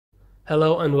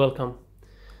Hello and welcome.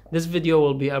 This video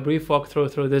will be a brief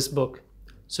walkthrough through this book,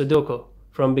 Sudoku,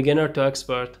 From Beginner to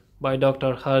Expert by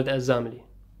Dr. Khalid Al-Zamli.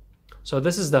 So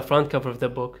this is the front cover of the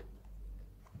book.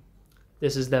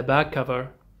 This is the back cover,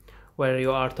 where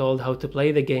you are told how to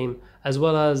play the game as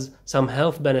well as some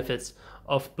health benefits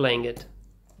of playing it.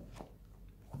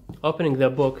 Opening the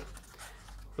book,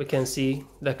 we can see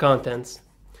the contents.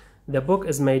 The book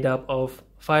is made up of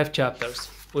 5 chapters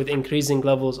with increasing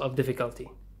levels of difficulty.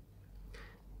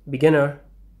 Beginner,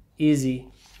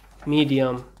 easy,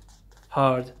 medium,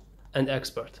 hard, and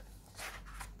expert.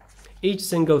 Each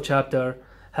single chapter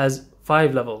has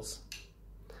 5 levels,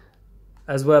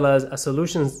 as well as a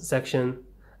solutions section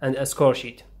and a score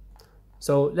sheet.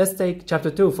 So let's take chapter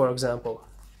 2 for example.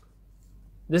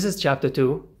 This is chapter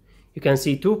 2. You can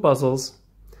see 2 puzzles.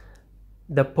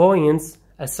 The points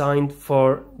assigned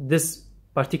for this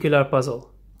particular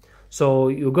puzzle. So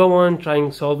you go on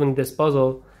trying solving this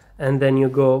puzzle, and then you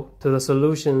go to the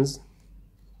solutions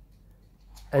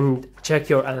and check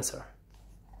your answer.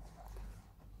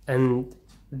 And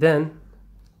then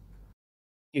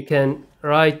you can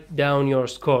write down your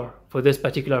score for this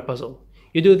particular puzzle.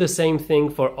 You do the same thing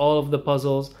for all of the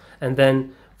puzzles, and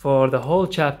then for the whole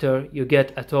chapter you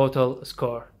get a total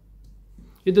score.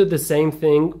 You do the same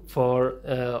thing for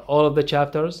all of the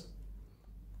chapters.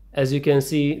 As you can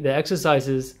see, the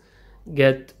exercises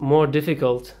get more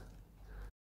difficult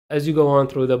as you go on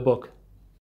through the book.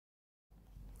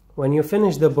 When you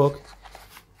finish the book,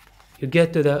 you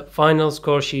get to the final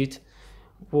score sheet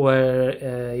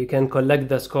where you can collect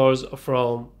the scores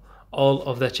from all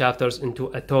of the chapters into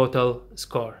a total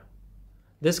score.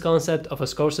 This concept of a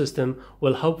score system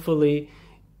will hopefully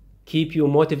keep you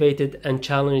motivated and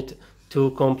challenged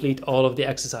to complete all of the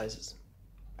exercises.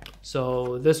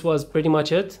 So this was pretty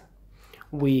much it.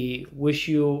 We wish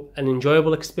you an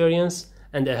enjoyable experience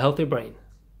and a healthy brain.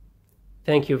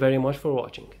 Thank you very much for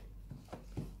watching.